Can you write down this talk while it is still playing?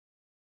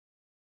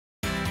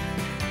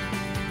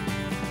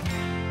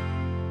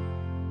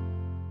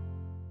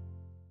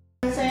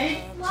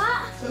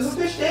There's a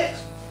fish stick.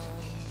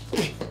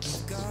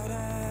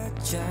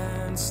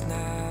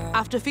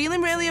 After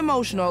feeling really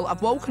emotional,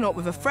 I've woken up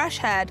with a fresh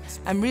head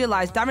and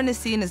realised Darren is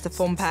seen as the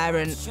fun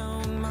parent.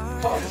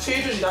 What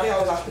food does your daddy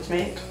always ask me to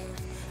make?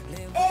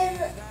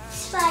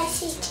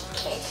 Spicy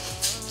chicken.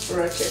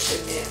 For a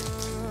chicken, yeah.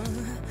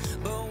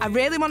 I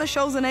really want to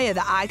show Zena'ya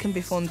that I can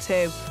be fun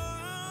too.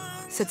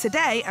 So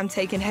today, I'm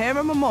taking her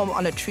and my mum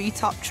on a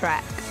treetop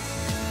trek.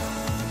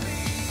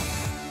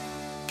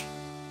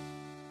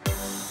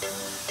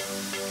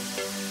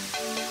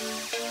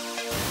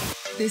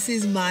 This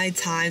is my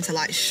time to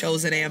show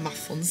Zena'ya my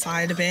fun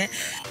side a bit.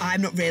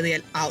 I'm not really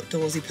an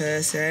outdoorsy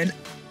person,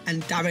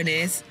 and Darren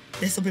is.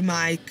 This will be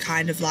my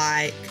kind of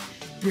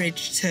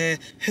bridge to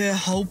her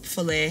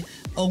hopefully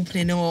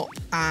opening up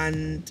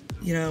and,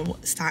 you know,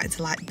 starting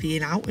to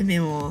being out with me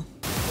more.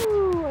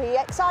 Ooh, are you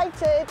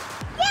excited?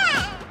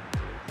 Yeah!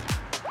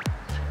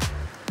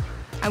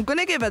 I'm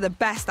gonna give her the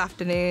best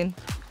afternoon.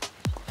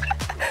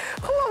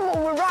 Come on,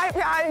 Mum, we're right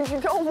behind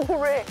you, don't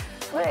worry.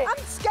 I'm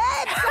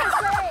scared,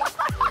 Sassi!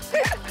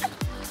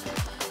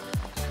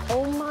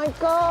 Oh my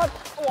God.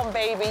 Go on,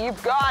 baby,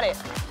 you've got it.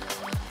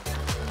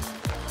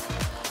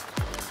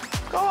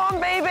 Go on,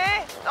 baby.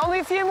 Only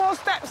a few more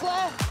steps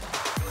left.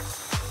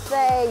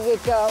 There you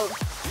go.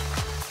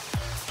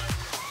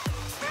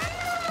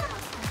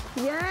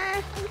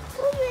 Yeah, I'm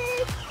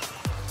coming.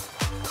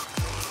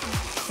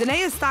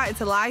 Zena'ya's started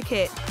to like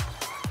it.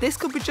 This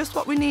could be just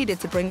what we needed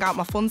to bring out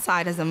my fun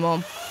side as a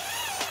mum.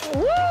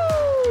 Woo!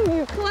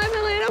 You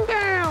clever little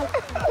girl.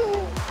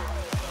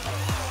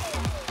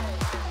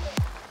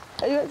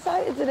 Are you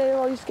excited today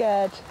or are you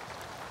scared?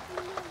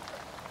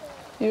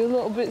 You're a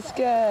little bit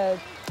scared.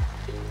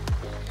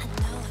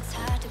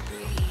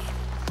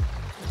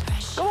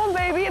 Come on,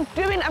 baby, you're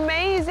doing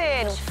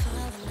amazing.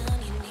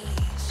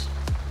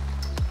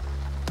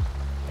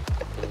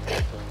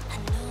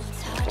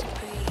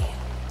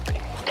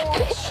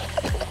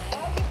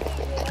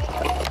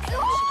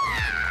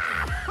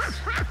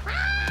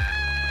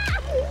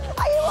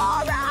 Are you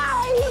all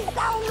right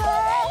down there?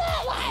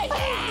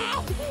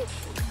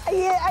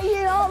 Are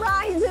you all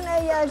right,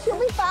 Zena'ya? She'll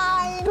be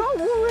fine. Don't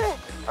worry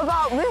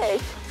about me.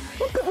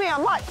 Look at me,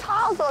 I'm like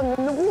Tarzan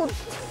in the woods.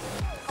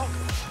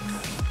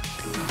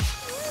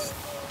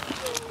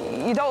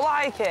 You don't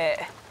like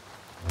it?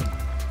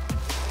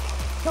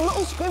 The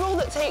little squirrel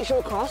that takes you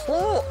across,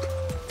 look.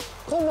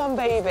 Come on,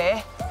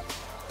 baby.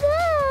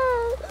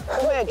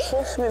 Come here,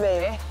 trust me,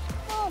 baby.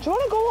 Do you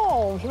want to go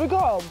home? Should we go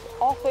home?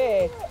 Off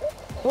here.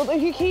 But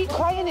if you keep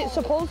crying, it's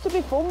supposed to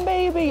be fun,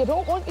 baby. I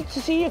don't want you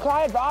to see you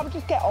cry. I'd rather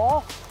just get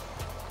off.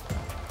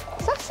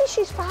 Sassi,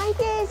 she's 5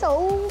 years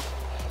old.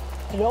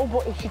 I know,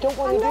 but if you don't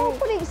want to do it... I know,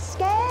 but it's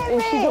scary.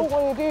 If you don't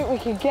want to do it, we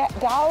can get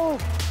down.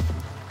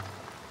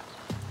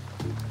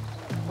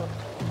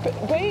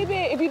 Baby,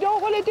 if you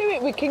don't want to do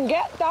it, we can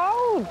get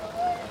down.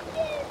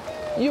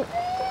 You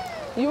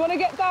want to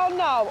get down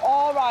now?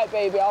 All right,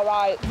 baby, all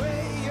right.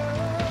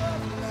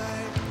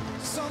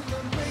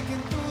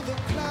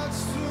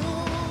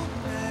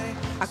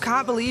 I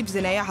can't believe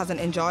Zena'ya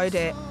hasn't enjoyed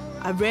it.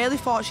 I really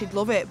thought she'd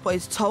love it, but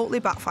it's totally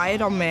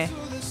backfired on me.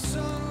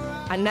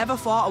 I never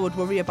thought I would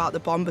worry about the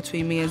bond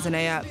between me and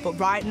Zena'ya, but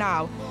right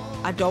now,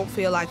 I don't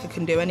feel like I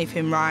can do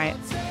anything right.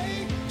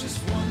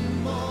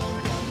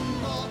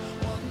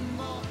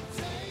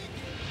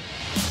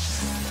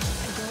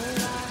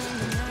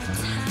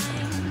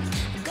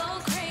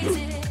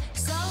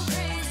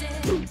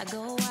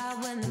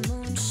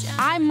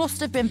 I must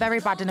have been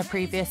very bad in a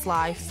previous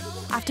life.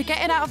 After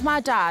getting out of my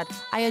dad,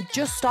 I had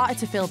just started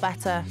to feel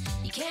better.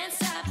 You get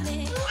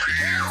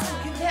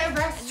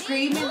rest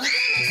screaming.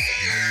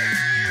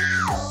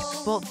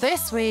 But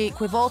this week,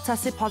 we've all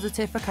tested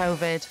positive for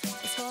COVID.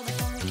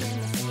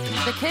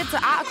 The kids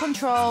are out of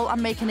control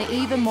and making it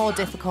even more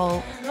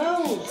difficult.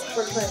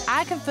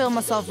 I can feel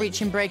myself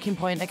reaching breaking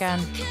point again.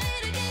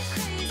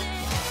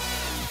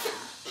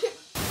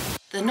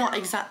 They're not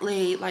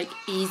exactly,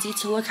 easy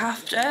to look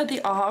after.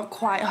 They are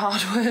quite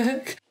hard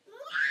work.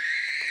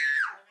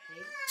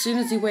 As soon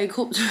as they wake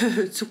up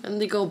to when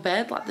they go to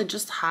bed, they're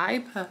just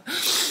hyper.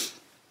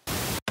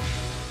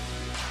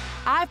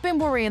 I've been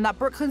worrying that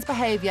Brooklyn's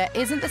behaviour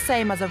isn't the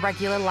same as a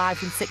regular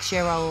life and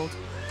 6-year-old.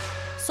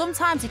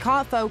 Sometimes he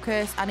can't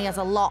focus and he has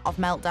a lot of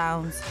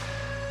meltdowns.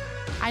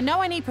 I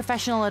know I need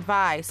professional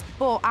advice,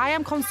 but I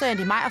am concerned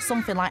he might have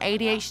something like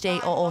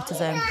ADHD or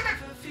autism.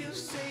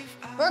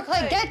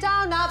 Brooklyn, get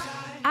down now.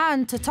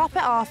 And to top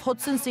it off,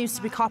 Hudson seems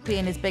to be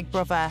copying his big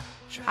brother.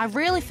 I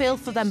really feel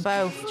for them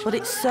both, but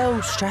it's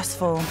so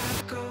stressful.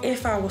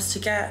 If I was to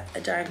get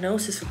a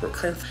diagnosis for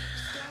Brooklyn,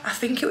 I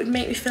think it would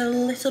make me feel a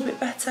little bit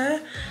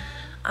better.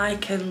 I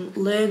can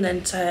learn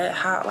then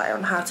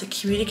on how to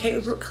communicate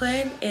with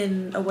Brooklyn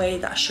in a way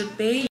that I should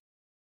be.